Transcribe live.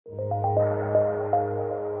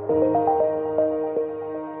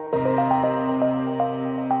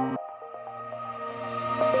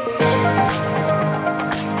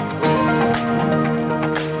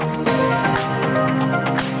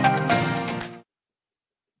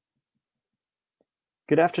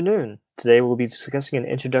Good afternoon. Today we'll be discussing an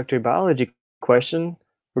introductory biology question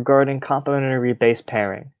regarding complementary base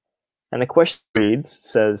pairing. And the question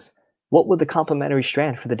says, what would the complementary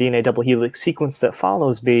strand for the DNA double helix sequence that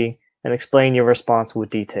follows be, and explain your response with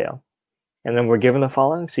detail. And then we're given the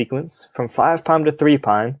following sequence. From 5' to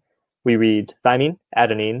 3', we read thymine,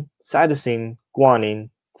 adenine, cytosine, guanine,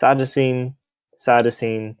 cytosine,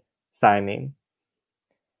 cytosine, thymine.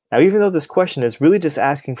 Now, even though this question is really just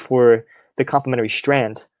asking for the complementary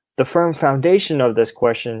strand, the firm foundation of this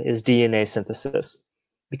question is DNA synthesis,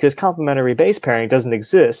 because complementary base pairing doesn't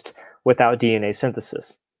exist without DNA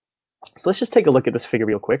synthesis. So let's just take a look at this figure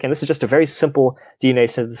real quick. And this is just a very simple DNA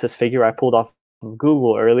synthesis figure I pulled off of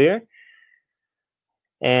Google earlier.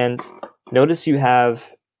 And notice you have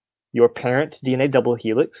your parent DNA double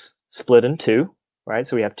helix split in two, right?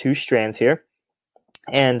 So we have two strands here.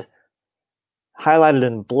 And highlighted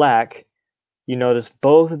in black, you notice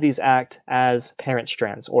both of these act as parent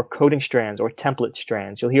strands or coding strands or template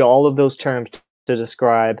strands. You'll hear all of those terms to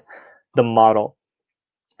describe the model.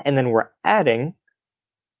 And then we're adding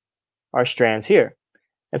our strands here.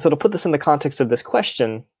 And so to put this in the context of this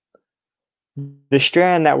question, the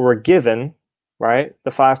strand that we're given, right,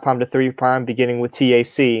 the 5' to 3' beginning with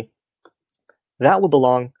TAC, that will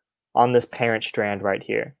belong on this parent strand right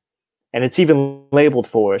here. And it's even labeled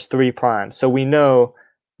for us, 3'. So we know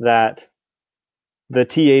that the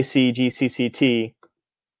TAC GCCT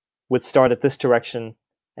would start at this direction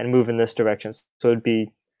and move in this direction. So it'd be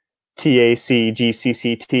TAC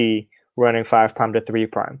GCCT running 5' to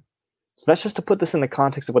 3'. So that's just to put this in the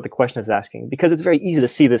context of what the question is asking, because it's very easy to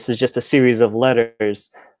see this as just a series of letters,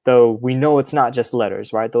 though we know it's not just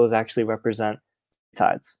letters, right? Those actually represent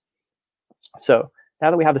nucleotides. So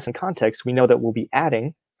now that we have this in context, we know that we'll be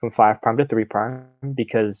adding from 5' to 3',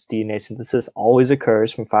 because DNA synthesis always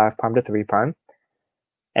occurs from 5' to 3'.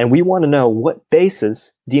 And we want to know what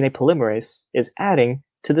bases DNA polymerase is adding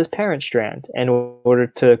to this parent strand in order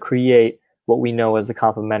to create what we know as the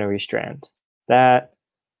complementary strand. That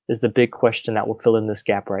is the big question that will fill in this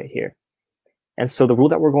gap right here. And so the rule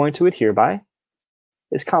that we're going to adhere by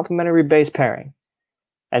is complementary base pairing.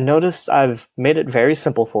 And notice I've made it very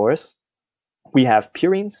simple for us. We have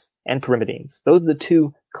purines and pyrimidines. Those are the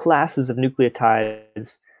two classes of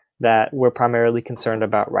nucleotides that we're primarily concerned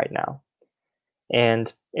about right now.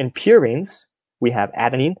 And in purines, we have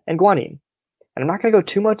adenine and guanine. And I'm not going to go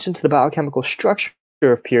too much into the biochemical structure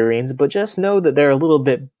of purines, but just know that they're a little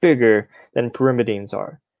bit bigger than pyrimidines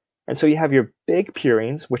are. And so you have your big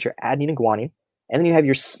purines, which are adenine and guanine, and then you have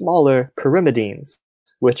your smaller pyrimidines,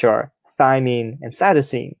 which are thymine and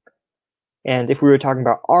cytosine. And if we were talking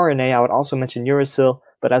about RNA, I would also mention uracil,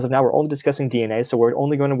 but as of now, we're only discussing DNA, so we're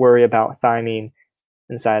only going to worry about thymine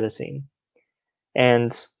and cytosine.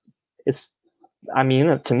 And it's,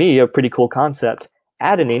 to me, a pretty cool concept.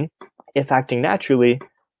 Adenine, if acting naturally,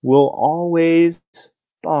 will always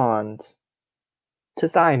bond to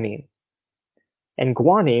thymine. And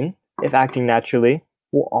guanine, if acting naturally,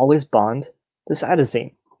 will always bond to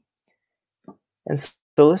cytosine. And so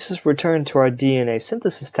let's just return to our DNA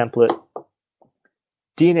synthesis template.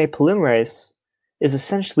 DNA polymerase is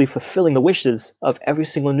essentially fulfilling the wishes of every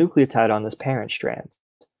single nucleotide on this parent strand.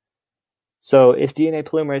 So if DNA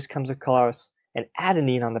polymerase comes across an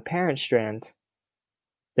adenine on the parent strand,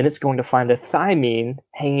 then it's going to find a thymine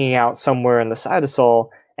hanging out somewhere in the cytosol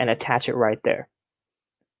and attach it right there.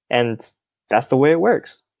 And that's the way it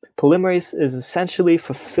works. Polymerase is essentially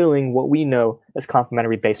fulfilling what we know as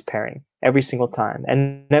complementary base pairing every single time.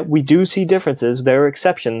 And that we do see differences. There are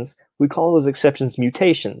exceptions. We call those exceptions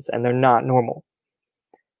mutations, and they're not normal.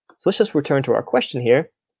 So let's just return to our question here.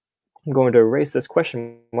 I'm going to erase this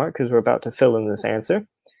question mark because we're about to fill in this answer.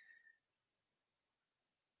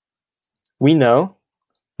 We know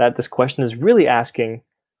that this question is really asking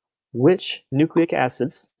which nucleic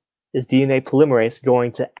acids is DNA polymerase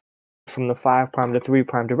going to add from the 5' to 3'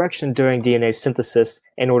 direction during DNA synthesis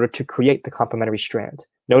in order to create the complementary strand.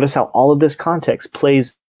 Notice how all of this context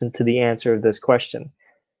plays into the answer of this question.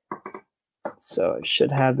 So I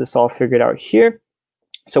should have this all figured out here.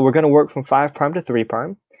 So we're going to work from 5' to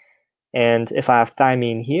 3'. And if I have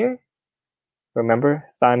thymine here, remember,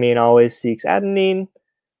 thymine always seeks adenine,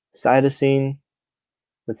 cytosine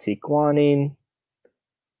would seek guanine,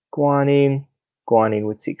 guanine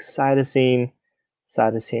would seek cytosine,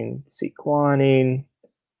 cytosine would seek guanine,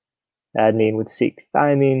 adenine would seek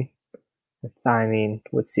thymine, thymine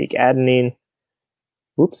would seek adenine.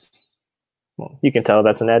 Oops. Well, you can tell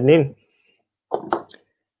that's an adenine.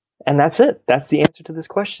 And that's it. That's the answer to this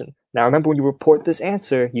question. Now remember, when you report this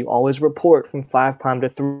answer, you always report from 5' to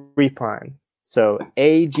 3'. So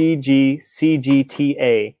AGGCGTA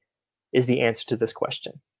is the answer to this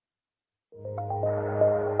question.